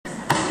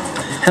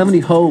How many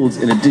holes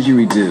in a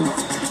didgeridoo?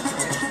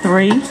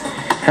 3.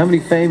 How many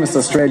famous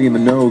Australian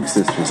Minogue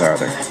sisters are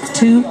there?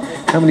 2.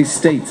 How many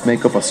states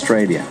make up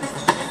Australia?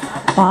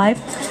 5.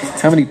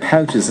 How many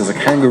pouches has a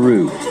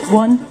kangaroo?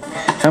 1.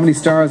 How many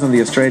stars on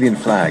the Australian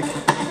flag?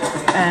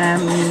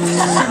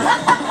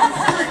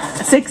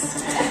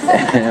 6.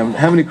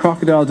 How many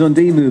Crocodile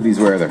Dundee movies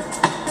were there?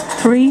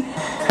 3.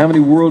 How many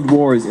world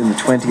wars in the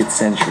 20th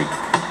century?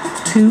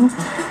 2.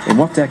 In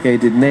what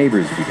decade did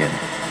Neighbours begin?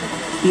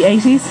 The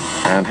 80s.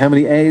 And how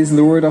many A's in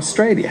the word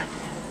Australia?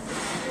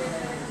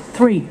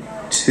 3.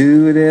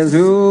 2 it is.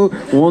 Ooh,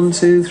 1,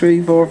 2,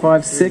 3, 4,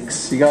 5,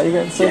 6. You got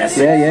 6? Yes.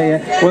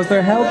 Yeah. Was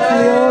there help from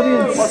the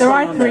audience? There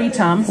are 3,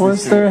 Tom.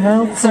 Was there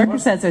help? Circle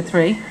says there are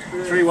 3.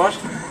 3 what?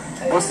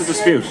 What's the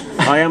dispute?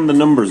 I am the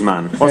numbers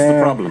man. What's the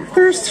problem?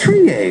 There's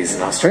 3 A's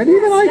in Australia.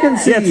 Even I can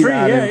see 3. that in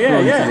front of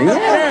me.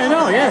 Yeah, I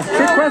know, yeah.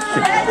 Trick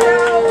question.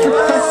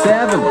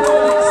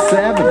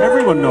 7.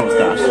 Everyone knows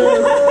that.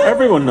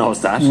 Everyone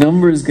knows that.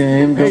 Numbers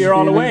game. Hey, you're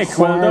all awake.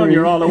 Well done,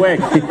 you're all awake.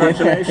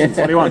 Congratulations.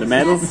 What do you want, a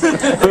medal?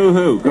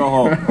 Boo-hoo, go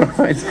home.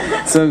 Right.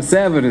 So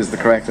 7 is the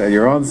correct.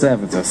 You're on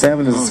 7. So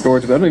 7 is the score.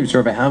 I'm not even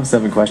sure if I have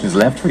 7 questions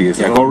left for you.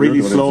 So Yeah, go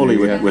really slowly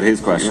with his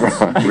questions.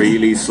 Right.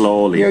 Really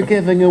slowly. You're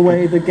giving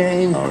away the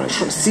game. All right.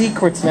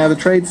 Secrets now, the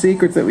trade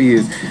secrets that we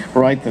use.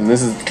 Right then,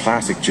 this is the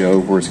classic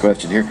Joe first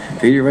question here.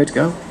 Peter, you ready to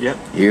go? Yep.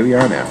 Here we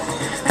are now.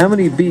 How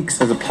many beaks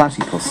has a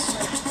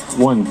platypus?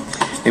 1.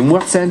 In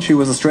what century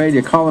was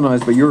Australia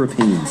colonised by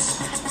Europeans?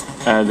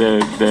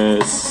 The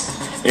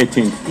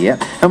 18th. Yeah.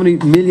 How many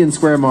million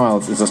square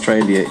miles is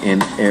Australia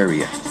in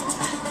area?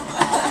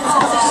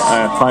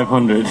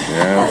 500.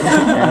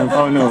 Yeah.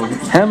 Oh no.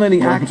 How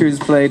many actors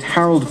played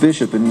Harold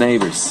Bishop in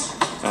Neighbours?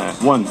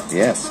 1.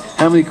 Yes.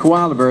 How many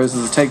koala bears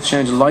does it take to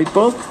change a light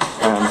bulb?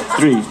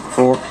 3.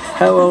 4.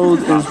 How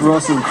old is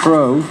Russell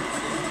Crowe?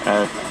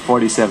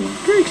 47.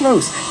 Very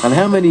close. And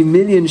how many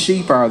million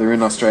sheep are there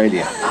in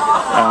Australia?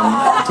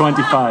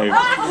 25.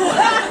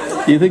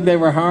 You think they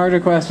were harder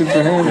questions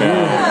for him?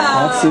 Yeah.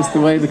 That's just the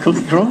way the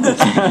cookie crumbles.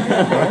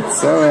 Right,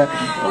 so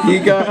you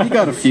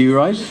got a few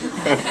right.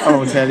 I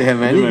won't tell you how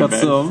many. You got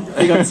some.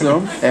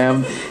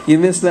 You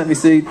missed. Let me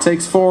see. It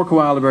takes 4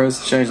 koala bears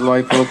to change the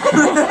light bulb.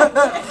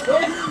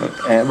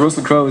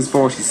 Russell Crowe is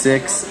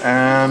 46,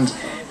 and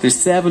there's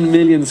 7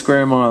 million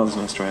square miles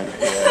in Australia.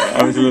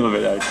 I was a little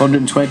bit out.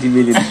 120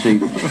 million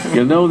sheep.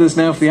 You'll know this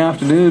now for the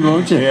afternoon,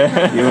 won't you?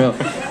 Yeah. You will.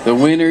 The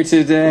winner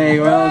today.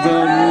 Well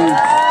done,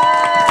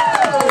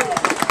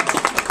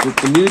 Ruth.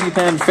 The nudie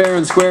pen fair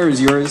and square is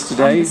yours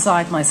today. I'm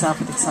beside myself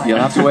with excitement. You'll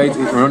have to wait.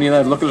 We're only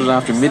allowed to look at it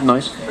after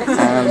midnight.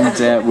 And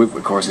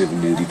of course we have a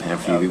nudie pen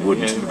for you. We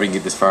wouldn't bring you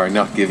this far and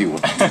not give you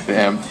one.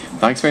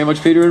 Thanks very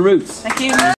much, Peter and Ruth. Thank you.